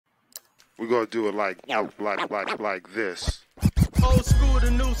We're gonna do it like this. Old school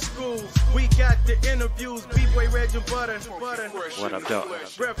to new school, we got the interviews, B-Boy, Reg and Butter. What up, though?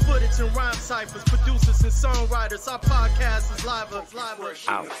 Rare footage and rhyme ciphers, producers and songwriters, our podcast is live.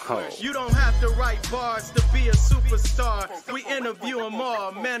 Out cold. You don't have to write bars to be a superstar. We interview them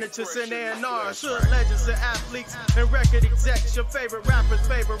all, managers and A&Rs, hood legends and athletes and record execs. Your favorite rapper's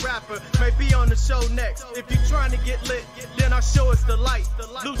favorite rapper may be on the show next. If you're trying to get lit, then our show is the light.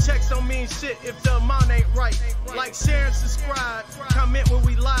 Blue checks don't mean shit if the amount ain't right. Like, share, and subscribe. Comment when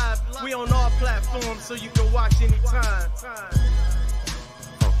we live. We on all platforms, so you can watch anytime.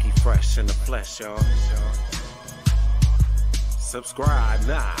 Funky fresh in the flesh, y'all. Subscribe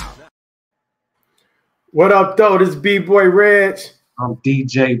now. What up, though? This is B-Boy Reg. I'm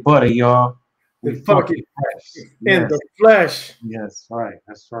DJ Butter, y'all. We funky fresh. In the flesh. Yes, right.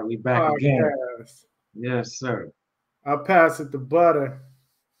 That's right. We back again. Yes, sir. I pass it to Butter.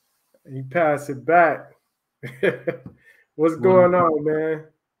 And you pass it back. What's going on, man?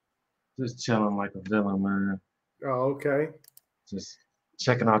 Just chilling like a villain, man. Oh, okay. Just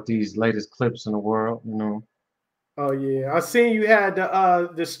checking out these latest clips in the world, you know. Oh yeah, I seen you had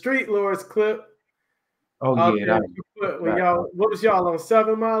the Street Lords clip. Oh yeah, what was y'all on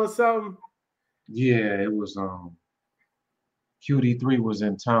 7 Mile or something? Yeah, it was. QD3 was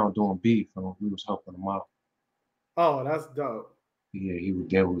in town doing beef, and we was helping him out. Oh, that's dope. Yeah,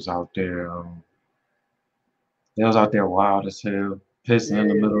 they was out there. They was out there wild as hell, pissing in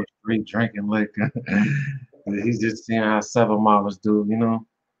the middle of the street, drinking liquor. He's just seeing how 7 Milers do, you know?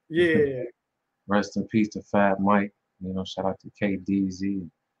 Yeah. Rest in peace to Fat Mike. You know, shout out to KDZ.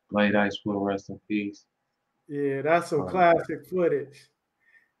 Blade Ice will rest in peace. Yeah, that's some classic footage.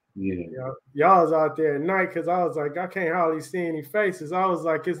 Yeah. Y'all was out there at night because I was like, I can't hardly see any faces. I was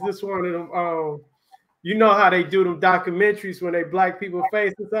like, is this one of them? You know how they do them documentaries when they black people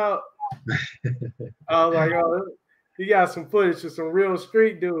faces out? I was like, oh, you got some footage of some real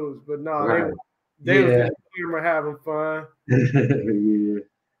street dudes, but no, right. they was in the camera having fun.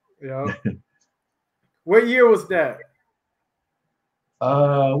 Yeah. What year was that?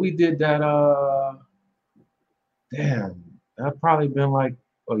 We did that. Damn, that probably been like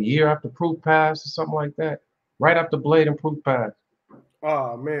a year after Proof Pass or something like that. Right after Blade and Proof Pass.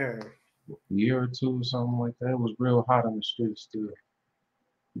 Oh man. A year or two or something like that. It was real hot on the streets still.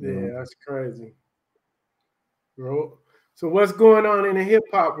 Yeah, that's crazy. Bro. So what's going on in the hip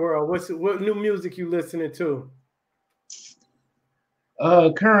hop world? What new music you listening to?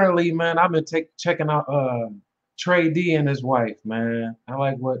 Currently, man, I've been checking out Trey D and his wife, man. I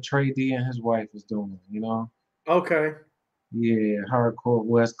like what Trey D and his wife is doing, you know? Okay. Yeah, hardcore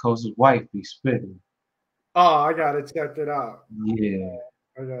West Coast's wife be spitting. Oh, I gotta check it out. Yeah.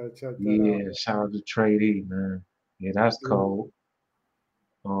 I gotta check that out. Yeah, shout out to Trey D, man. Yeah, that's cold.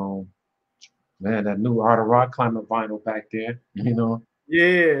 Man, that new Art of Rock Climate vinyl back there, you know?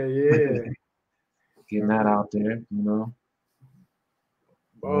 Yeah. Getting that out there, you know?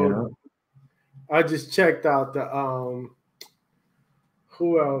 Oh, yeah. I just checked out the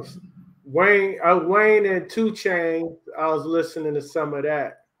who else? Wayne and 2 Chainz. I was listening to some of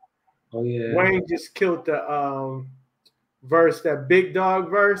that. Oh yeah. Wayne just killed the verse, that Big Dog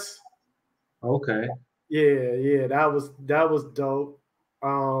verse. Okay. Yeah, that was dope.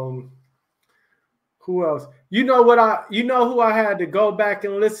 Who else? You know who I had to go back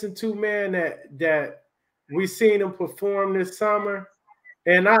and listen to, man, that we seen him perform this summer.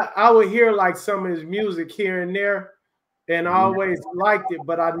 And I would hear like some of his music here and there, and I always liked it,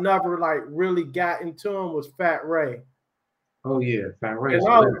 but I never like really got into him, was Fat Ray. Oh yeah, Fat Ray. And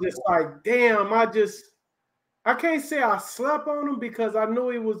I was just like, damn, I can't say I slept on him because I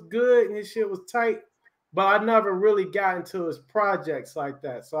knew he was good and his shit was tight, but I never really got into his projects like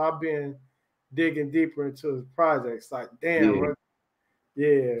that. So I've been digging deeper into his projects. Like, damn,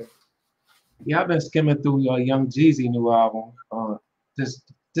 yeah. I've been skimming through Young Jeezy new album. Just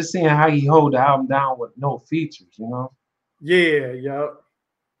seeing how he hold the album down with no features, you know? Yeah.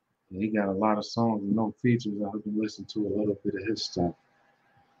 He got a lot of songs with no features. I hope you listen to a little bit of his stuff.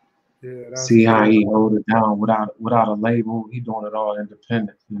 Yeah. See how he hold it down without a label. He doing it all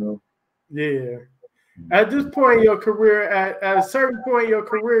independent, you know? Yeah. At this point in your career, at a certain point in your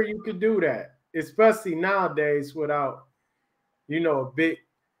career, you could do that, especially nowadays without,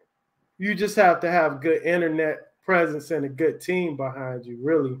 you just have to have good internet presence and a good team behind you,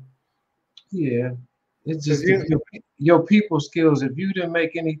 really. Yeah. It's just your people skills. If you didn't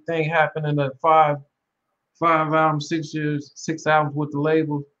make anything happen in the 5 albums, 6 years, 6 albums with the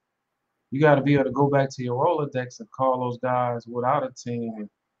label, you got to be able to go back to your Rolodex and call those guys without a team.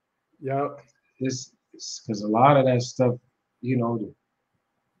 Yep. It's because a lot of that stuff, you know,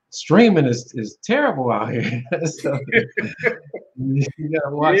 streaming is terrible out here. So you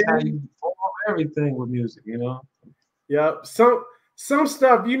gotta watch how you perform everything with music, you know. Yep. Some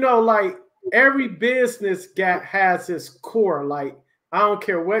stuff, you know, like every business has its core. Like I don't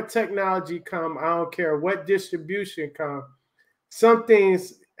care what technology come, I don't care what distribution come. Some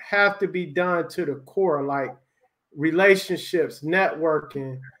things have to be done to the core, like relationships,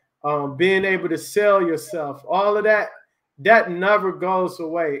 networking, being able to sell yourself, all of that. That never goes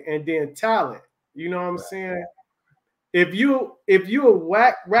away. And then talent. You know what I'm saying? If you a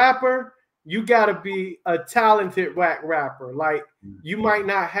whack rapper, you gotta be a talented whack rapper. Like you might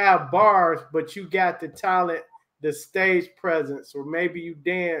not have bars, but you got the talent, the stage presence, or maybe you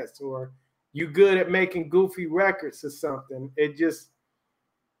dance, or you good at making goofy records or something. It just,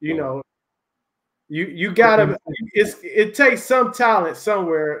 you know, you gotta. It takes some talent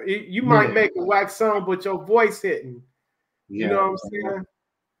somewhere. You might make a whack song, but your voice hitting. You know what I'm saying?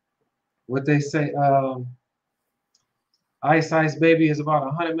 What they say, Ice Ice Baby is about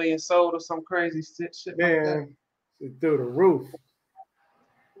 100 million sold or some crazy shit Man, like that. Through the roof.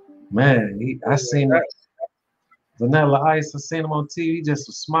 Man, I seen it. Vanilla Ice, I seen him on TV, just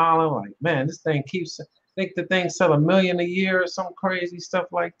was smiling like, man, this thing keeps. I think the thing sell $1 million a year or some crazy stuff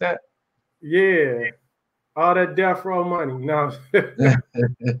like that. Yeah, all that death row money. No.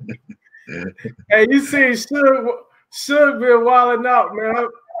 Hey, you see, Suge been wilding out, man.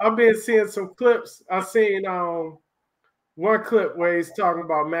 I've been seeing some clips. I seen one clip where he's talking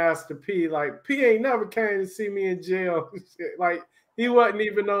about Master P. Like P ain't never came to see me in jail. Like he wasn't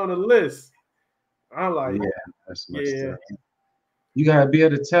even on the list. I'm like, that's up. You gotta be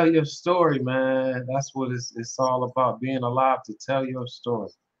able to tell your story, man. That's what it's all about. Being alive to tell your story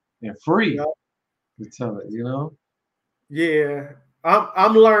and free to tell it. You know. Yeah,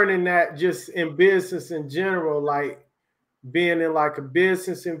 I'm learning that just in business in general, like being in like a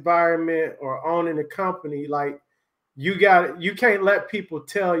business environment or owning a company, like you can't let people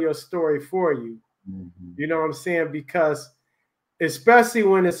tell your story for you. You know what I'm saying? Because especially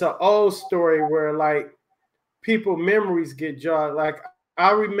when it's an old story where like people memories get jarred. Like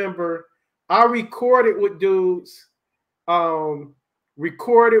I remember I recorded with dudes,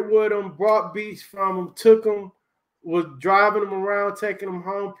 recorded with them, brought beats from them, took them, was driving them around, taking them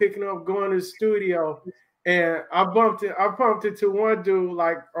home, picking them up, going to the studio. And I bumped into one dude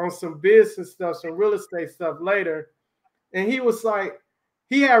like on some business stuff, some real estate stuff later. And he was like,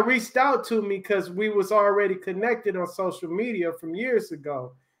 he had reached out to me because we was already connected on social media from years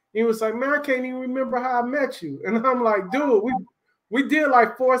ago. He was like, man, I can't even remember how I met you. And I'm like, dude, we did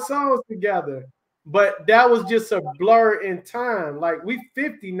like 4 songs together. But that was just a blur in time. Like we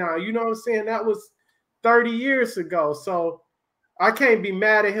 50 now, you know what I'm saying? That was 30 years ago. So I can't be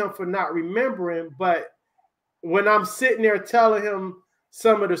mad at him for not remembering. But when I'm sitting there telling him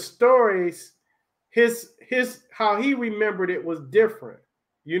some of the stories, his how he remembered it was different.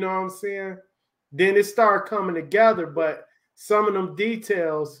 You know what I'm saying? Then it started coming together, but some of them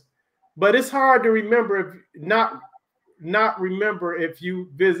details, but it's hard to remember if not remember if you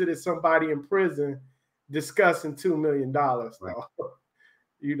visited somebody in prison discussing $2 million. Right.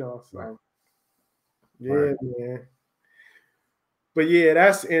 You know, so yeah, man. But yeah,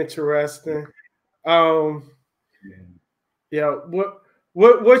 that's interesting. Yeah,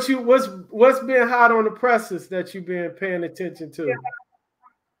 what's been hot on the presses that you've been paying attention to?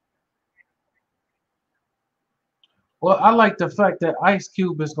 Well, I like the fact that Ice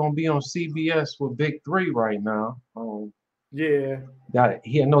Cube is gonna be on CBS with Big 3 right now. Yeah, I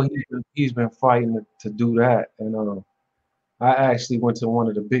know he's been fighting to do that, and I actually went to one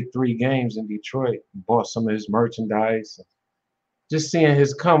of the Big 3 games in Detroit, and bought some of his merchandise. Just seeing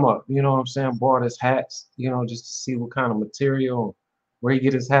his come up, you know what I'm saying? Bought his hats, you know, just to see what kind of material, where he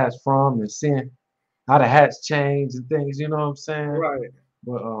get his hats from, and seeing how the hats change and things, you know what I'm saying? Right.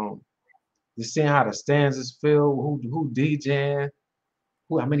 But just seeing how the stanzas feel, who DJing,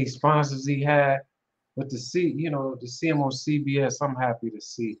 how many sponsors he had. But to see him on CBS, I'm happy to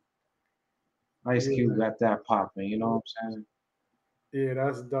see Ice Cube got that popping, you know what I'm saying? Yeah,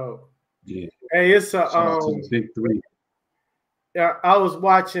 that's dope. Yeah. Hey, it's a Shout out to the Big 3. Yeah, I was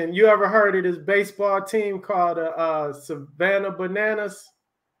watching. You ever heard of this baseball team called Savannah Bananas?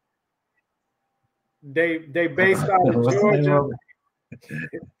 They based out of Georgia.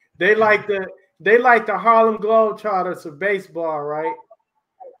 They like the Harlem Globetrotters of baseball, right?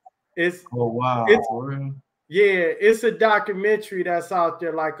 It's a documentary that's out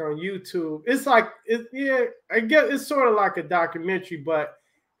there like on YouTube. I guess it's sort of like a documentary, but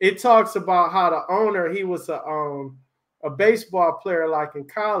it talks about how the owner, he was a baseball player like in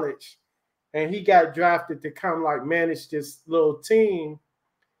college, and he got drafted to come like manage this little team.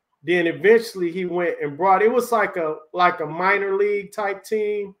 Then eventually he went and brought, it was like a minor league type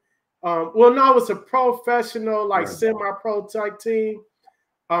team. Well, no, it was a professional, like semi-pro type team.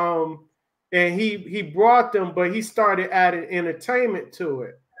 And he brought them, but he started adding entertainment to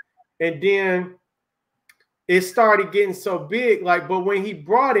it. And then it started getting so big, like, but when he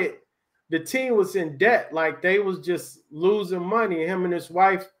brought it, the team was in debt. Like, they was just losing money. Him and his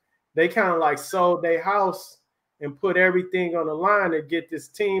wife, they kind of like sold their house and put everything on the line to get this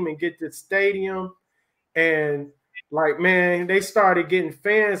team and get this stadium. And like, man, they started getting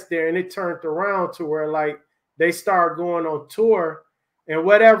fans there, and it turned around to where like they started going on tour, and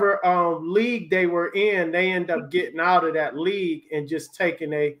whatever league they were in, they end up getting out of that league and just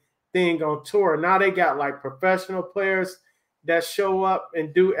taking a thing on tour. Now they got like professional players that show up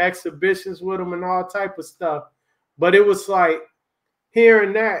and do exhibitions with them and all type of stuff. But it was like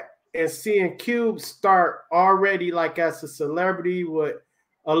hearing that and seeing Cube start already like as a celebrity with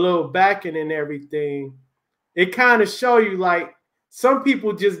a little backing and everything, it kind of show you like some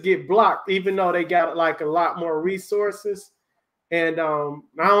people just get blocked even though they got like a lot more resources. And I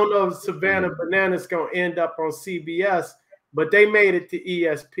don't know if Savannah Bananas gonna end up on CBS, but they made it to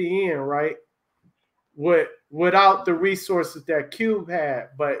ESPN, right? Without the resources that Cube had.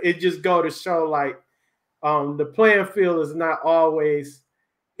 But it just go to show like the playing field is not always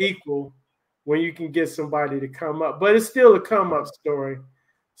equal when you can get somebody to come up. But it's still a come up story.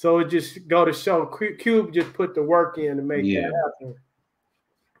 So it just go to show Cube just put the work in to make that happen.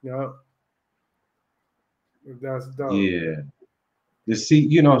 You know? That's dope. Yeah. To see,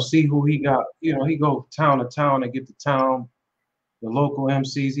 see who he got, he go town to town and get the local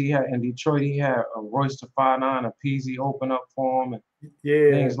MCs he had in Detroit. He had a Royce da 5'9", a Peasy open up for him, and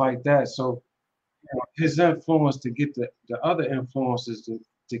things like that. So his influence to get the other influences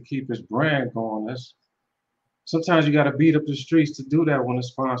to keep his brand going. Sometimes you got to beat up the streets to do that when the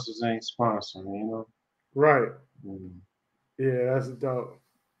sponsors ain't sponsoring, Right. Yeah, that's dope.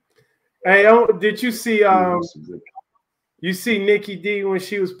 Hey, did you see you see Nikki D when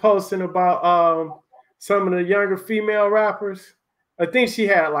she was posting about some of the younger female rappers? I think she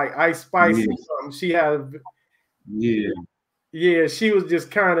had like Ice Spice or something. She had she was just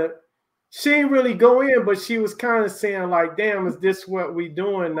kind of, she didn't really go in, but she was kind of saying like, damn, is this what we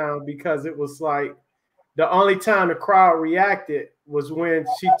doing now? Because it was like the only time the crowd reacted was when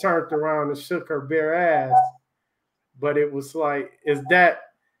she turned around and shook her bare ass. But it was like, is that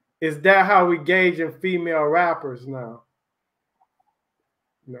how we gauging female rappers now?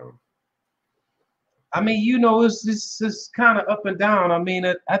 No. I mean, it's kind of up and down. I mean,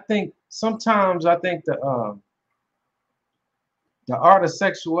 I think sometimes the art of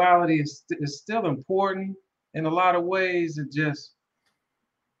sexuality is still important in a lot of ways. It just,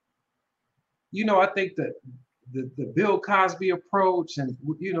 I think that the Bill Cosby approach and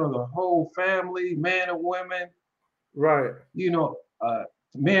the whole family, man and women, right?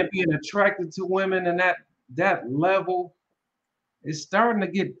 Men being attracted to women and that level. It's starting to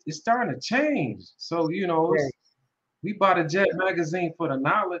change. So, we bought a Jet magazine for the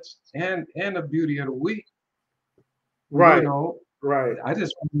knowledge and the beauty of the week. Right. Right. I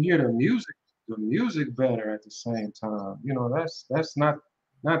just want to hear the music better at the same time. That's not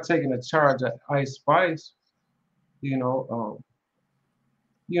taking a charge at Ice Spice. It's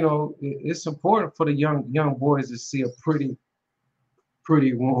important for the young boys to see a pretty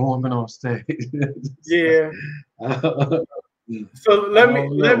woman on stage. Yeah. So let me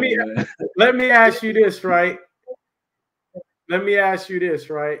ask you this, right? Let me ask you this,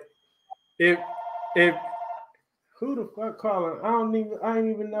 right? If who the fuck calling? I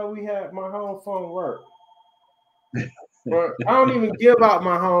didn't even know we had my home phone work. Or I don't even give out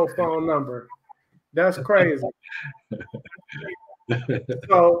my home phone number. That's crazy.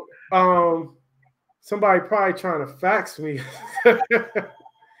 So somebody probably trying to fax me.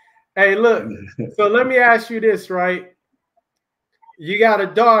 Hey, look. So let me ask you this, right? You got a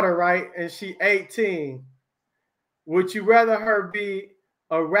daughter, right? And she 18. Would you rather her be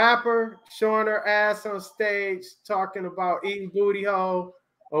a rapper showing her ass on stage talking about eating booty hole,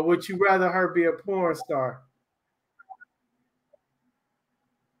 or would you rather her be a porn star?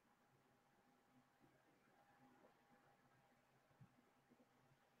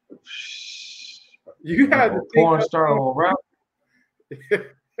 You had to think porn star or rapper.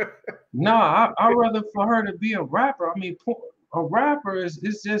 No, I'd rather for her to be a rapper. I mean, a rapper is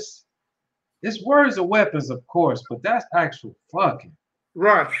just, it's words are weapons, of course, but that's actual fucking.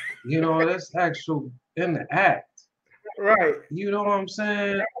 Right. That's actual in the act. Right. You know what I'm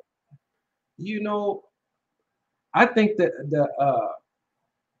saying? I think that the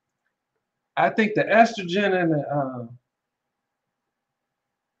estrogen and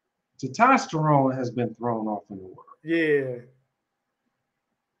testosterone has been thrown off in the world. Yeah.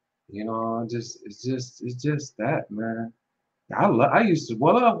 You know, it's just that, man. I used to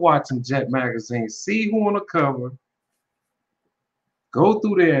love watching Jet magazine, see who on the cover, go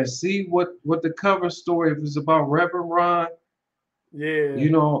through there and see what the cover story, if it's about Reverend Ron. Yeah. You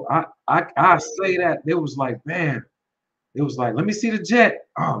know, I say that it was like, man, it was like, let me see the Jet.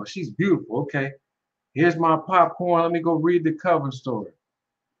 Oh, she's beautiful. Okay, here's my popcorn. Let me go read the cover story.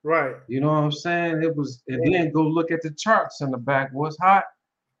 Right. You know what I'm saying? It was, and then go look at the charts in the back. What's hot?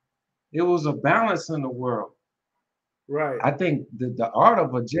 It was a balance in the world. Right. I think the art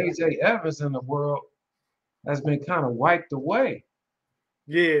of a J.J. Evans in the world has been kind of wiped away.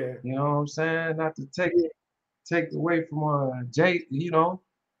 Yeah. You know what I'm saying? Not to take away from you know,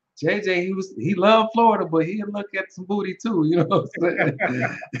 JJ, he loved Florida, but he'd look at some booty too, you know what I'm saying?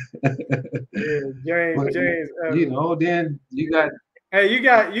 Yeah, But, James Evans. you know, then you got, hey, you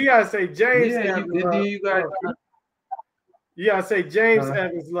gotta say James yeah, Evans. and then you got, you gotta say James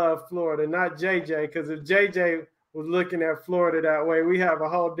Evans loved Florida, not JJ, because if JJ was looking at Florida that way, we have a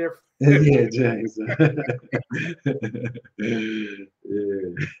whole different. yeah, James. Yeah.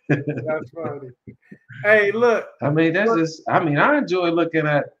 That's funny. Hey, look. I mean, I enjoy looking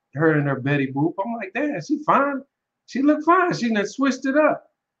at her and her Betty Boop. I'm like, damn, she fine. She look fine. She done switched it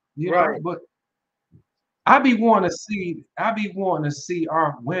up. You know, but I be wanting to see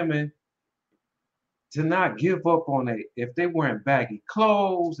our women to not give up on it. If they wearing baggy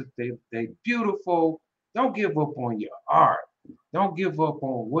clothes, if they beautiful, don't give up on your art. Don't give up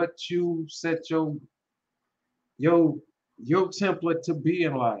on what you set your template to be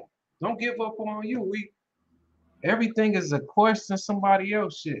in life. Don't give up on you. Everything is a question somebody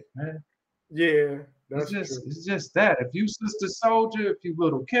else shit, man. Yeah, it's just that. If you Sister Soldier, if you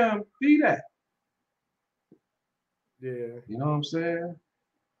Little Kim, be that. Yeah. You know what I'm saying?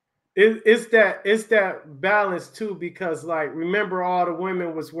 It's that balance too, because like remember all the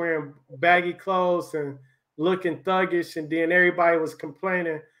women was wearing baggy clothes and looking thuggish, and then everybody was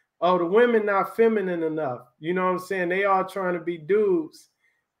complaining, oh, the women not feminine enough. You know what I'm saying? They all trying to be dudes.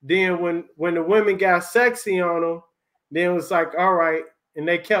 Then when the women got sexy on them, then it was like, all right, and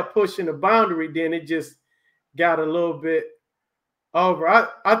they kept pushing the boundary, then it just got a little bit over.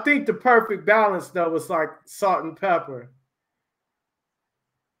 I think the perfect balance though was like salt and pepper.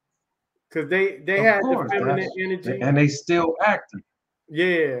 Because they had the feminine energy. And they still active.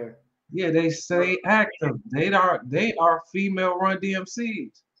 Yeah. Yeah, they stay active. They are female run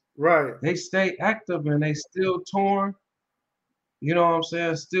DMCs. Right. They stay active and they still torn. You know what I'm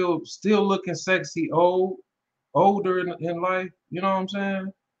saying? Still looking sexy, older in life. You know what I'm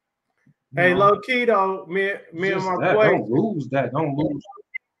saying? Hey, low key though, me and my boy. Don't lose that. Don't lose.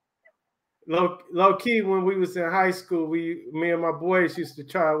 Low key, when we was in high school, me and my boys used to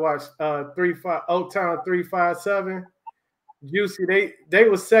try to watch Old Town 357. Juicy, they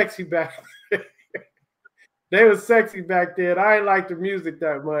was sexy back. They was sexy back then. I ain't like the music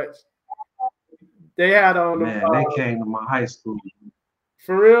that much. They had on them. Man, they came to my high school.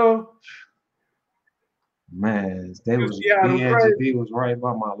 For real? Man, BNGB was right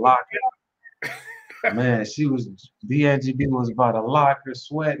by my locker. Man, BNGB was by the locker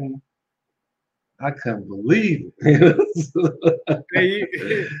sweating. I couldn't believe it.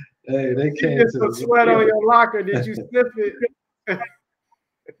 Hey, they came to some sweat on your locker. Did you sniff it?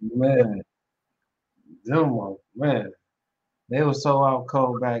 Man, man, they were so out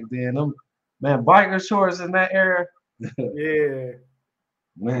cold back then. Man, biker shorts in that era. Yeah.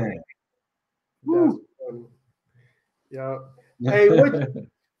 Man. Yeah. Hey,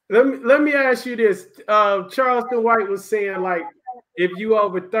 let me ask you this. Charleston White was saying, like, if you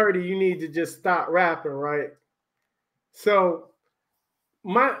over 30, you need to just stop rapping, right? So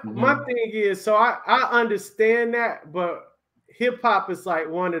my thing is, so I understand that, but hip hop is like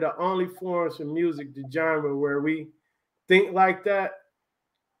one of the only forms of music, the genre where we think like that.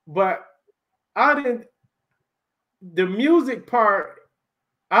 But the music part,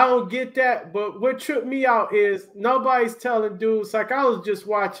 I don't get that. But what tripped me out is nobody's telling dudes. Like I was just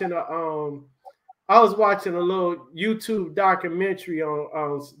watching a little YouTube documentary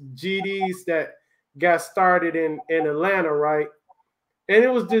on GDs that got started in Atlanta, right? And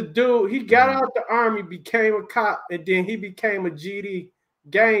it was this dude, he got out the army, became a cop, and then he became a GD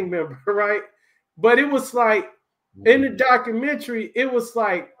gang member, right? But it was like, in the documentary, it was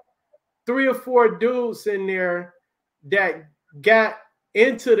like 3 or 4 dudes in there that got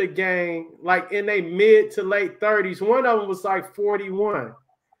into the gang, like in their mid to late 30s. One of them was like 41.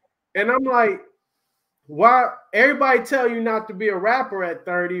 And I'm like, why everybody tell you not to be a rapper at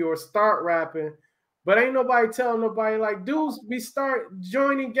 30 or start rapping, But ain't nobody telling nobody like dudes be start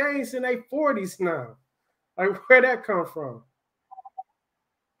joining gangs in their 40s now. Like where that come from?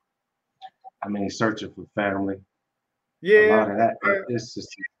 I mean, searching for family. Yeah. A lot of that. It's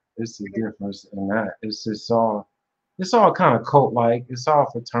the difference in that. It's all kind of cult like. It's all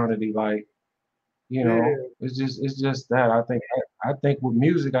fraternity like. You know, Yeah. it's just that. I think with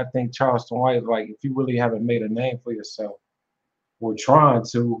music, I think Charleston White, like if you really haven't made a name for yourself or trying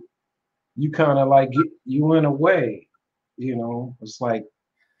to, you kind of like you in a way, you know, it's like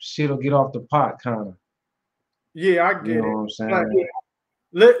shit'll get off the pot kind of. Yeah, I You get know it. what I'm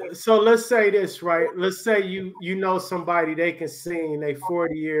saying? So let's say this, right? Let's say you know somebody, they can sing, they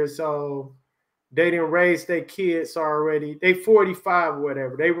 40 years old, they didn't raise their kids already, they 45 or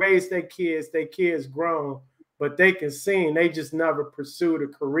whatever, they raised their kids grown, but they can sing, they just never pursued a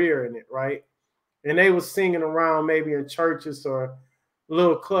career in it, right? And they was singing around maybe in churches or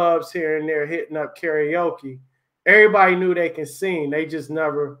little clubs here and there, hitting up karaoke. Everybody knew they can sing, they just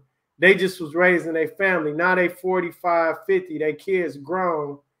was raising their family. Now they 45, 50, their kids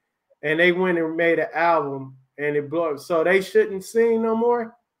grown, and they went and made an album and it blew up. So they shouldn't sing no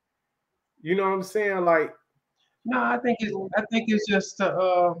more. You know what I'm saying? Like, No, I think it's just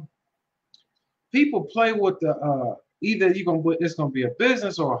people play with the either it's gonna be a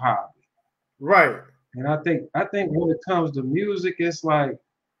business or a hobby. right. And I think when it comes to music, it's like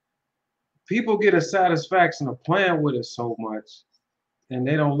people get a satisfaction of playing with it so much, and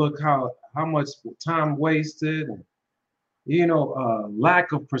they don't look how much time wasted and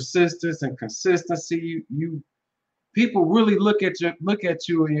lack of persistence and consistency. You people really look at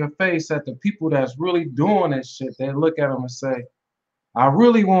you in your face at the people that's really doing this shit. They look at them and say, "I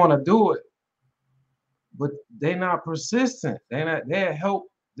really want to do it," but they're not persistent.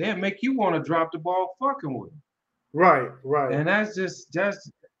 They'll make you want to drop the ball fucking with them. Right. And that's just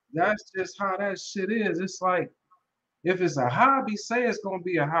how that shit is. It's like if it's a hobby, say it's gonna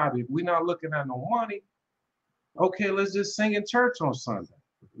be a hobby. If we're not looking at no money, okay, let's just sing in church on Sunday.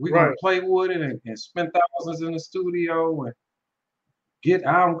 We're gonna play with it and spend thousands in the studio and get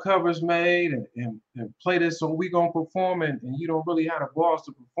album covers made and play this so we gonna perform and you don't really have the balls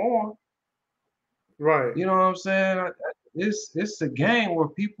to perform. Right. You know what I'm saying? It's a game where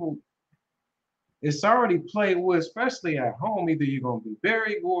people, it's already played with, especially at home. Either you're gonna be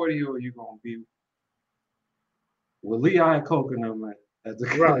Barry Gordy or you're gonna be with Leon Coconut at the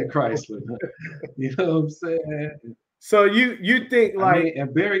Chrysler. You know what I'm saying? So you think like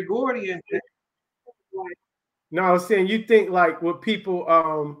and Barry Gordy and no, I was saying you think like with people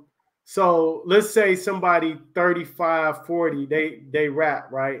so let's say somebody 35, 40, they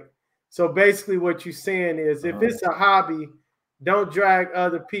rap, right? So basically what you're saying is if it's a hobby, don't drag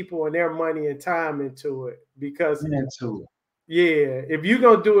other people and their money and time into it because if you're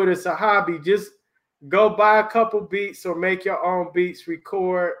gonna do it as a hobby, just go buy a couple beats or make your own beats,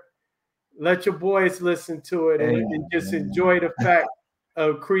 record, let your boys listen to it and just enjoy the fact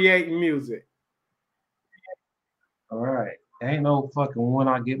of creating music. All right. Ain't no fucking when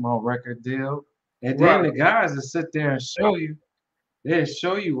I get my record deal. And then the guys that sit there and show you, they'll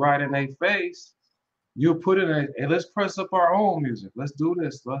show you right in their face. You'll put it in, and let's press up our own music. Let's do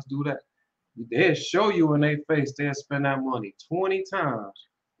this. Let's do that. They'll show you in their face. They'll spend that money 20 times.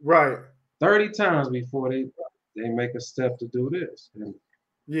 30 times before they make a step to do this. And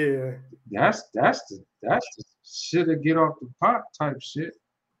that's the shit to get off the pot type shit.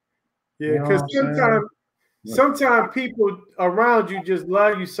 Yeah, because sometimes people around you just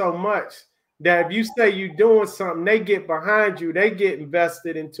love you so much that if you say you're doing something, they get behind you, they get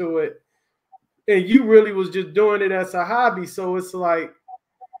invested into it, and you really was just doing it as a hobby. So it's like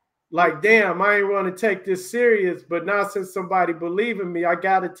damn, I ain't want to take this serious, but now since somebody believe in me, I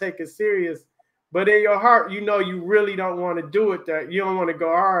got to take it serious. But in your heart, you know you really don't want to do it, that you don't want to go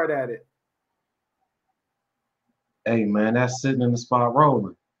hard at it. Hey man, that's sitting in the spot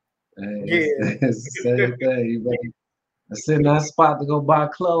rolling. It's the same thing, man. I sit in that spot to go buy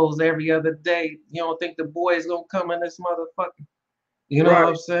clothes every other day. You don't think the boys gonna come in this motherfucker? You know what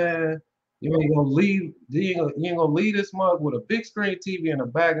I'm saying? You ain't gonna leave. You ain't gonna leave this mug with a big screen TV and a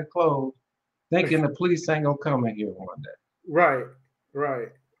bag of clothes, thinking the police ain't gonna come in here one day. Right.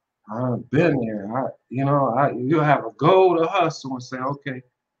 I've been there. You'll have a goal to hustle and say, okay,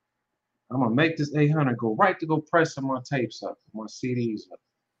 I'm gonna make this 800 go right to go pressing my tapes up, my CDs up.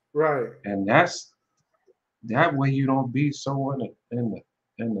 Right. And that way you don't be so in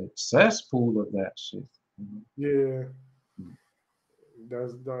the cesspool of that shit. Yeah.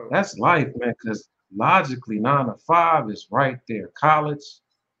 That's dope. That's life, man, because logically 9 to 5 is right there. College,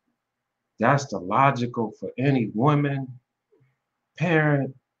 that's the logical for any woman,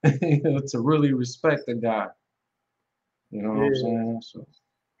 parent, you know, to really respect the guy. You know what I'm saying? So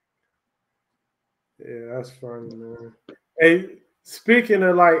yeah, that's funny, man. Hey, speaking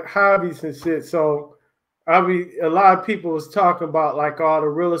of like hobbies and shit, so a lot of people was talking about like all the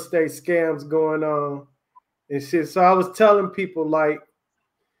real estate scams going on and shit. So I was telling people like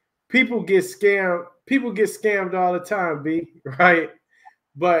people get scammed all the time, B, right?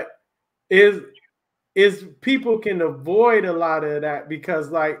 But is people can avoid a lot of that because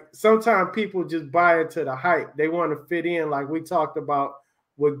like sometimes people just buy into the hype. They want to fit in, like we talked about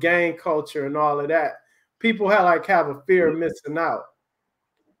with gang culture and all of that. People have a fear of missing out.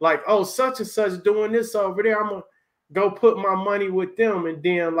 Like, oh, such and such doing this over there. I'm gonna go put my money with them. And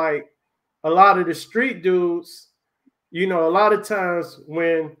then like a lot of the street dudes, you know, a lot of times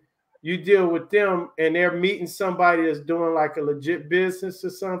when you deal with them and they're meeting somebody that's doing like a legit business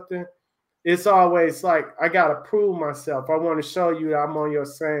or something, it's always like, I got to prove myself. I want to show you that I'm on your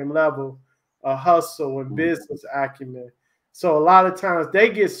same level of hustle and business acumen. So a lot of times they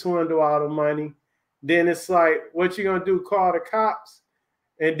get swindled out of money. Then it's like, what you going to do? Call the cops?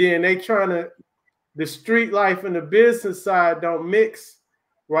 And then they the street life and the business side don't mix,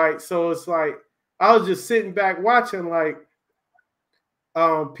 right? So it's like, I was just sitting back watching like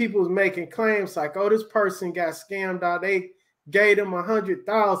people making claims like, oh, this person got scammed out. They gave them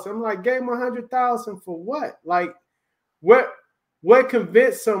 100,000. I'm like, gave them 100,000 for what? Like, what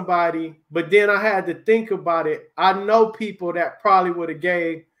convinced somebody? But then I had to think about it. I know people that probably would have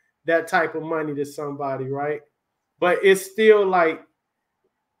gave that type of money to somebody, right? But it's still like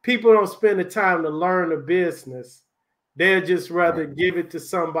people don't spend the time to learn the business. They'd just rather give it to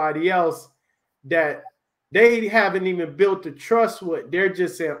somebody else that they haven't even built the trust with. They're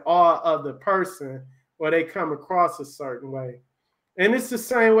just in awe of the person or they come across a certain way. And it's the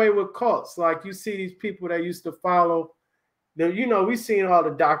same way with cults. Like you see these people that used to follow, you know, we've seen all the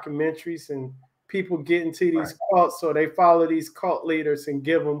documentaries and people get into these cults. So they follow these cult leaders and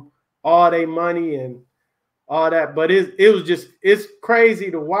give them all their money and all that. But it's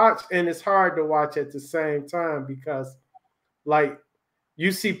crazy to watch and it's hard to watch at the same time because like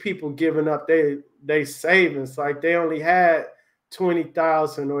you see people giving up they savings. Like they only had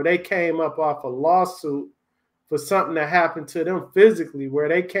 20,000 or they came up off a lawsuit for something that happened to them physically where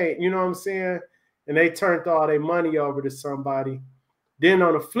they can't, you know what I'm saying? And they turned all their money over to somebody. Then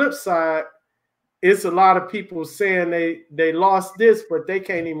on the flip side, it's a lot of people saying they lost this, but they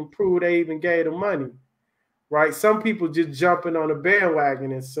can't even prove they even gave the money, right? Some people just jumping on the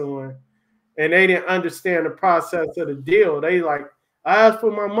bandwagon and suing, and they didn't understand the process of the deal. They like, I asked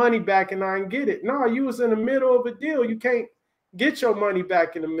for my money back and I didn't get it. No, you was in the middle of a deal. You can't get your money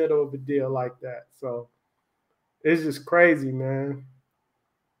back in the middle of a deal like that. So it's just crazy, man.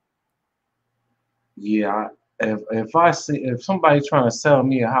 yeah, if somebody trying to sell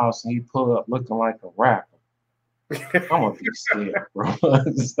me a house and he pull up looking like a rapper, I'm gonna be scared, bro.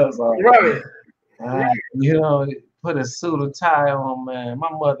 That's all. Right. You know, put a suit and tie on, man. My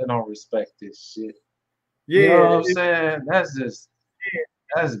mother don't respect this shit. Yeah, you know what I'm saying?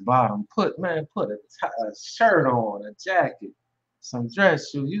 That's bottom. Put a shirt on, a jacket, some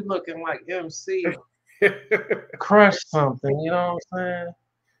dress shoes. You looking like MC Crush something, you know what I'm saying?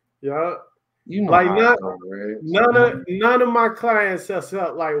 Yeah. You know, like none of my clients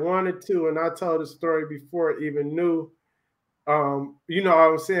except like one or two, and I told the story before it even knew. You know, I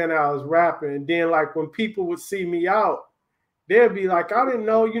was saying I was rapping, and then like when people would see me out, they'd be like, I didn't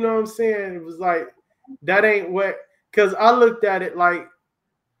know, you know what I'm saying? It was like that ain't what, because I looked at it like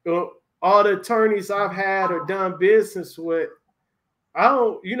all the attorneys I've had or done business with, I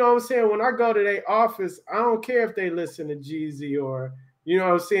don't, you know what I'm saying? When I go to their office, I don't care if they listen to Jeezy or, you know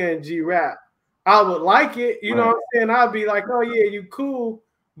what I'm saying, G-Rap. I would like it, you know what I'm saying? I'd be like, oh yeah, you cool,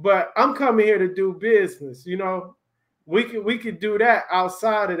 but I'm coming here to do business, you know? We could do that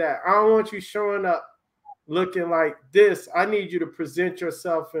outside of that. I don't want you showing up looking like this. I need you to present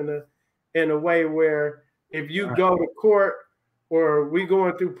yourself in a way where if you go to court or we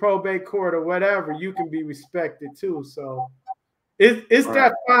going through probate court or whatever, you can be respected too. So it's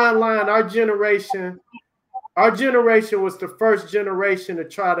that fine line. Our generation was the first generation to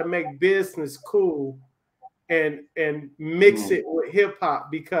try to make business cool and mix it with hip hop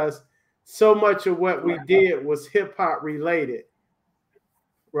because so much of what we did was hip hop related,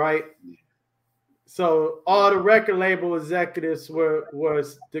 right? So all the record label executives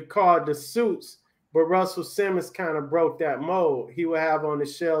was called the Suits, but Russell Simmons kind of broke that mold. He would have on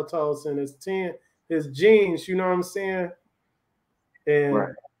his shell toes and his jeans, you know what I'm saying?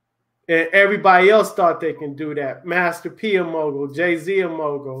 And everybody else thought they can do that. Master P a mogul, Jay-Z a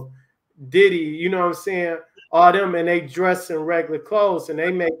mogul, Diddy, you know what I'm saying? all them, and they dress in regular clothes and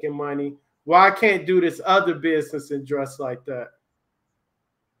they making money. Why I can't do this other business and dress like that?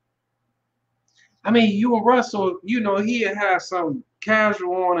 I mean, you and Russell, you know, he'd have some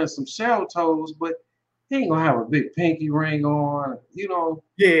casual on and some shell toes, but he ain't gonna have a big pinky ring on, you know,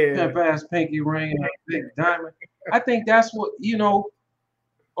 pimp ass pinky ring and a big diamond. I think that's what, you know,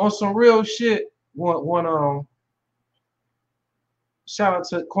 on some real shit. When shout out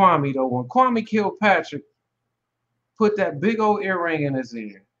to Kwame though, when Kwame Kilpatrick put that big old earring in his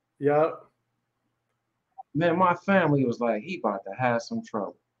ear. Yep. Man, my family was like, he about to have some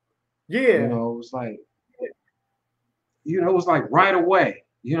trouble. Yeah. You know, it was like, you know, it was like right away.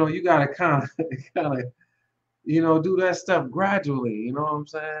 You know, you gotta kind of, you know, do that stuff gradually. You know what I'm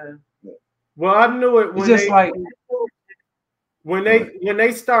saying? Well, I knew it when it's just when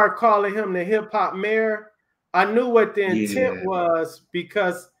they start calling him the hip hop mayor. I knew what the intent was,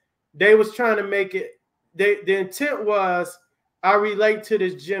 because they was trying to make it. The intent was, I relate to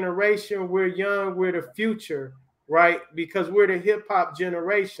this generation. We're young. We're the future, right? Because we're the hip hop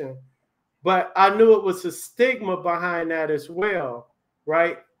generation. But I knew it was a stigma behind that as well,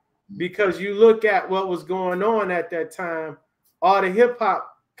 right? Because you look at what was going on at that time, all the hip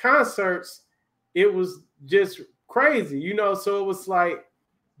hop concerts, it was just crazy, you know? So it was like,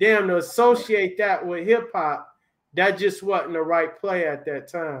 damn, to associate that with hip hop, that just wasn't the right play at that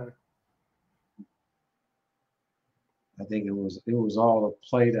time. I think it was all a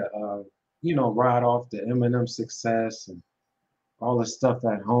play to, you know, ride off the Eminem success and all the stuff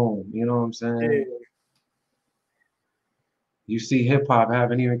at home, you know what I'm saying? Yeah. You see, hip hop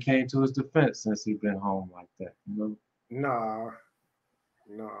haven't even came to his defense since he been home like that, you know? Nah.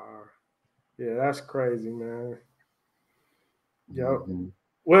 Yeah, that's crazy, man. Yep. Mm-hmm.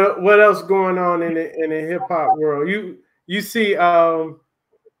 What else going on in the hip hop world? You see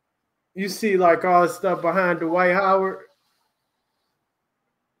like all the stuff behind Dwight Howard.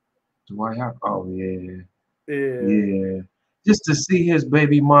 Dwight Howard. Oh yeah. Yeah. Just to see his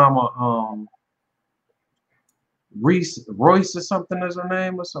baby mama, Royce or something is her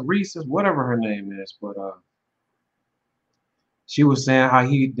name, or some Reese, whatever her name is, but she was saying how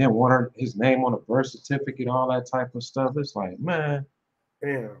he didn't want his name on a birth certificate, all that type of stuff. It's like, man,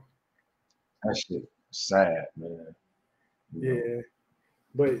 damn, that shit sad, man. Yeah,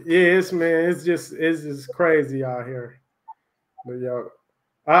 but yeah, it's just crazy out here. But yo,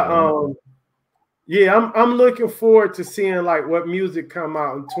 I'm looking forward to seeing like what music come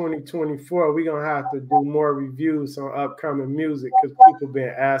out in 2024. We're gonna have to do more reviews on upcoming music because people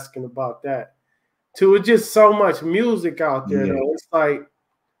been asking about that. Too, it's just so much music out there though. It's like,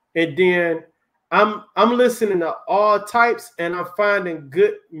 and then I'm listening to all types and I'm finding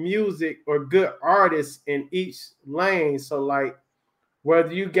good music or good artists in each lane. So like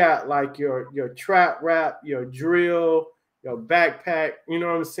whether you got like your trap rap, your drill, your backpack, you know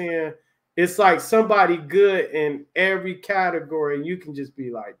what I'm saying? It's like somebody good in every category. You can just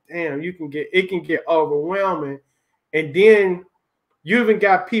be like, damn, it can get overwhelming. And then you even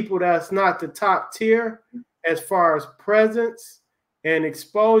got people that's not the top tier as far as presence and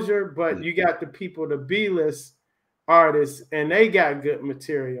exposure, but you got the people, the B-list artists, and they got good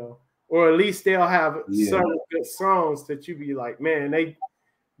material, or at least they'll have some good songs that you be like, man, they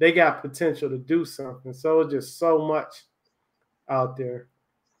got potential to do something. So it's just so much out there.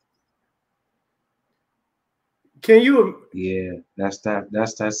 Can you? Yeah, that's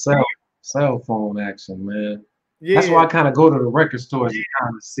that cell phone action, man. Yeah. That's why I kind of go to the record stores and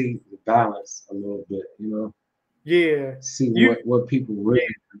kind of see the balance a little bit, you know. Yeah. See what people really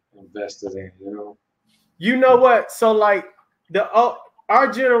invested in, you know. You know what? So like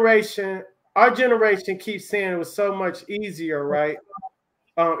our generation keeps saying it was so much easier, right?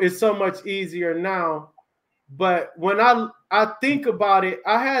 It's so much easier now. But when I think about it,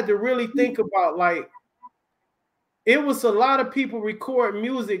 I had to really think about like, it was a lot of people record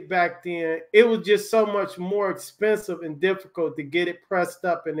music back then. It was just so much more expensive and difficult to get it pressed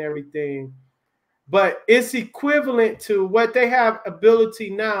up and everything. But it's equivalent to what they have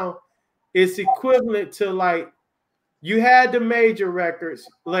ability now. It's equivalent to like, you had the major records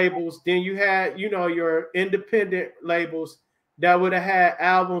labels, then you had, you know, your independent labels that would have had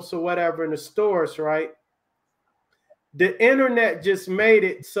albums or whatever in the stores, right? The internet just made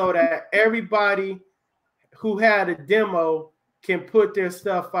it so that everybody who had a demo can put their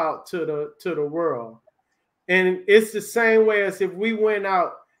stuff out to the world. And it's the same way as if we went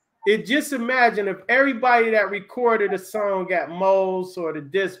out. Just imagine if everybody that recorded a song at Moles or the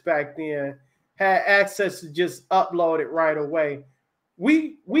disc back then had access to just upload it right away.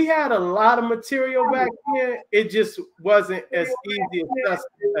 We had a lot of material back then. It just wasn't as easy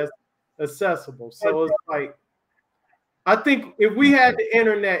accessible. So it's like, I think if we had the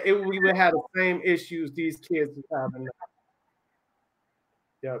internet, we would have the same issues these kids are having now.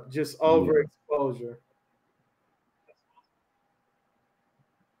 Yep, just overexposure.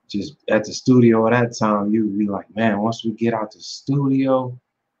 Just at the studio at that time, you'd be like, man, once we get out the studio,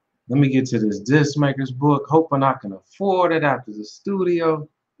 let me get to this disc maker's book, hoping I can afford it after the studio.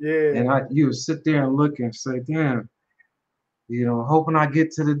 Yeah. And you would sit there and look and say, damn, you know, hoping I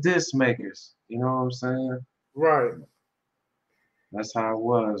get to the disc makers. You know what I'm saying? Right. That's how it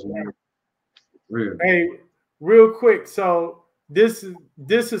was, man. Real. Hey, real quick, so this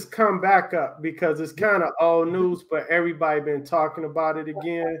has come back up because it's kind of old news, but everybody been talking about it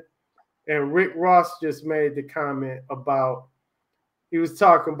again. And Rick Ross just made the comment about, he was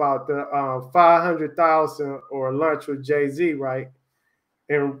talking about the 500,000 or lunch with Jay-Z, right?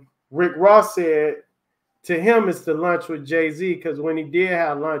 And Rick Ross said to him it's the lunch with Jay-Z, because when he did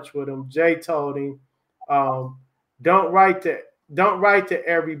have lunch with him, Jay told him, don't write to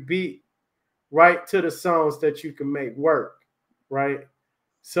every beat, write to the songs that you can make work, right?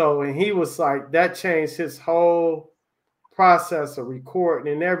 So, and he was like, that changed his whole process of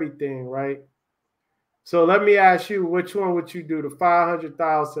recording and everything, right? So let me ask you, which one would you do, the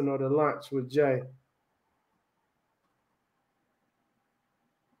 500,000 or the lunch with Jay?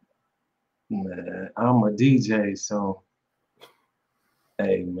 Man, I'm a DJ, so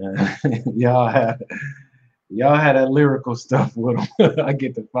hey, man, y'all had that lyrical stuff with him. I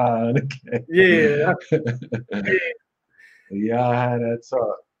get the 500K. Yeah. Y'all had that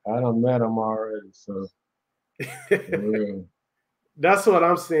talk. I done met him already, so for real. That's what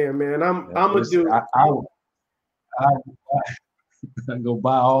I'm saying, man. I'm a dude. I go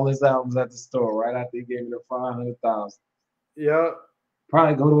buy all his albums at the store right after he gave me the 500,000. Yeah.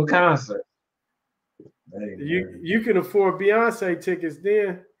 Probably go to a concert. Hey, you can afford Beyonce tickets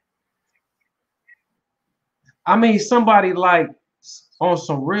then. I mean, somebody like on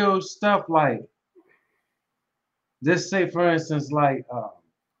some real stuff, like just say, for instance, like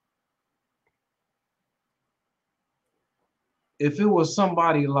if it was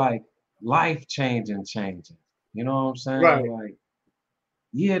somebody like life changing, you know what I'm saying? Right. Like,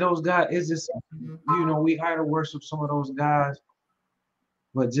 yeah, those guys, it's just, you know, we idol worship some of those guys,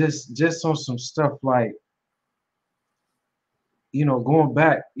 but just on some stuff like, you know, going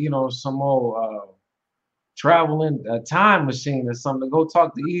back, you know, some old traveling a time machine or something, to go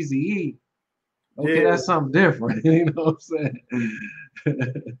talk to Eazy-E. Okay, that's something different. You know what I'm saying?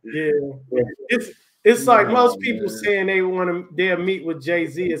 Yeah. It's like most people saying they'll meet with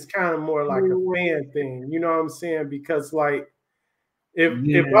Jay-Z. It's kind of more like a fan thing. You know what I'm saying? Because like if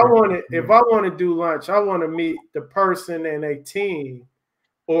I want to do lunch, I want to meet the person and a team,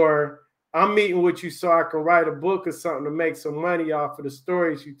 or I'm meeting with you so I can write a book or something to make some money off of the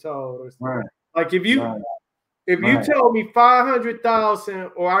stories you told. Right. Like if you tell me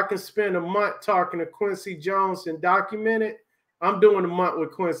 500,000, or I can spend a month talking to Quincy Jones and document it, I'm doing a month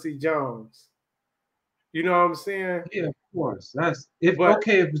with Quincy Jones. You know what I'm saying? Yeah, of course. If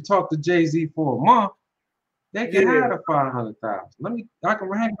you talk to Jay-Z for a month, they can have the 500,000. I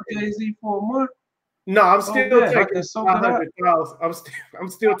can hang with Jay-Z for a month. No, I'm still taking 500,000. I'm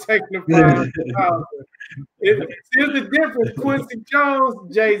still taking the 500,000. Here's the difference: Quincy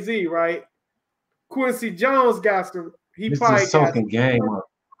Jones, Jay-Z, right? Quincy Jones got some. He probably got some game up.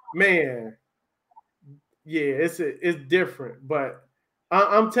 Man. Yeah, it's different, but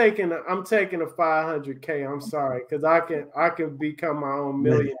I'm taking a 500K. I'm sorry, because I can become my own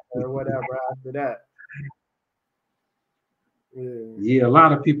millionaire or whatever after that. Yeah, a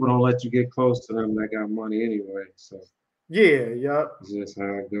lot of people don't let you get close to them that got money anyway. So yeah. It's just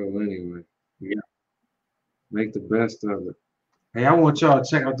how it goes anyway. Yeah. Make the best of it. Hey, I want y'all to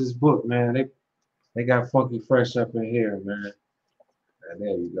check out this book, man. They got Funky Fresh up in here, man. And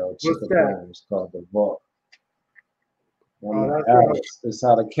there you go. Check it out. It's called The Vault. It's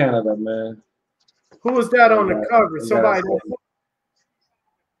out of Canada, man. Who is that on the cover? Somebody.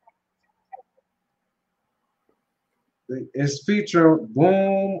 It's featuring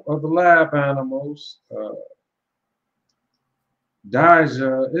Boom of the Lab Animals,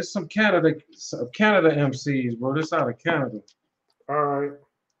 Daja. It's some Canada MCs, bro. This out of Canada. All right.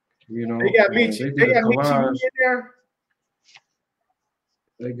 You know, they got Michi in there.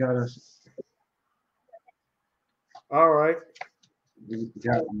 They got us. All right. We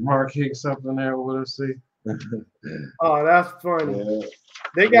got Mark Hicks up in there with us. See. Oh, that's funny. Yeah.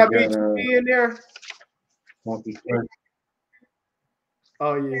 They got Michi in there.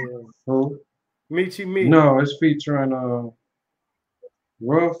 Oh yeah. Who? Michi Me. No, it's featuring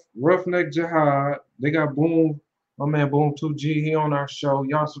Roughneck Jihad. They got Boom My man Boom 2G, he on our show.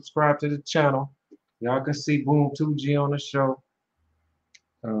 Y'all subscribe to the channel. Y'all can see Boom 2G on the show.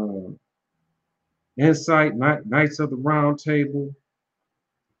 Insight, Knights of the Round Table.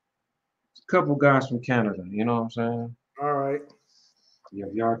 A couple guys from Canada, you know what I'm saying? All right. Yeah,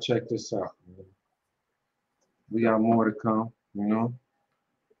 y'all check this out, man. We got more to come, you know?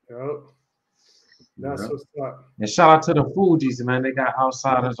 Yep. That's what's up. And shout out to the Fugees, man. They got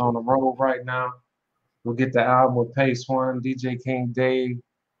Outsiders on the road right now. We'll get the album with Pace One, DJ King Dave,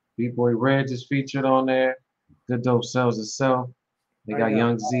 B-Boy Red just featured on there. Good Dope sells itself. They got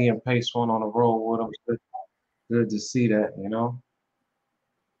Young Z and Pace One on the road with them. Good to see that, you know?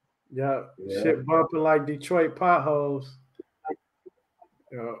 Yeah. Shit bumping like Detroit potholes.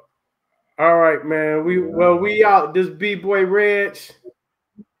 Yeah. All right, man. We out. This B-Boy Red.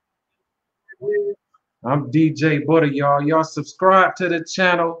 I'm DJ Butter, y'all. Y'all subscribe to the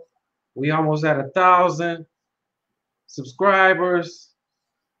channel. We almost at 1,000 subscribers.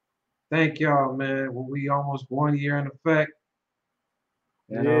 Thank y'all, man. Well, we almost 1 year in effect.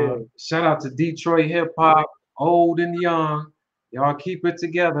 And shout out to Detroit hip hop, old and young. Y'all keep it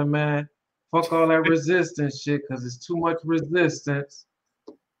together, man. Fuck all that resistance shit, because it's too much resistance.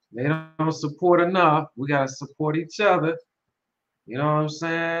 They don't support enough. We gotta support each other. You know what I'm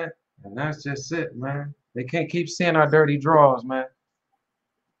saying? And that's just it, man. They can't keep seeing our dirty draws, man.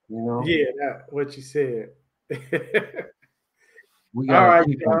 You know? Yeah, that's what you said. We gotta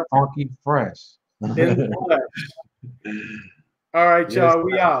keep them funky fresh. All right, y'all.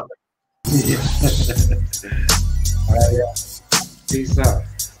 We out. All right, yeah. Peace out.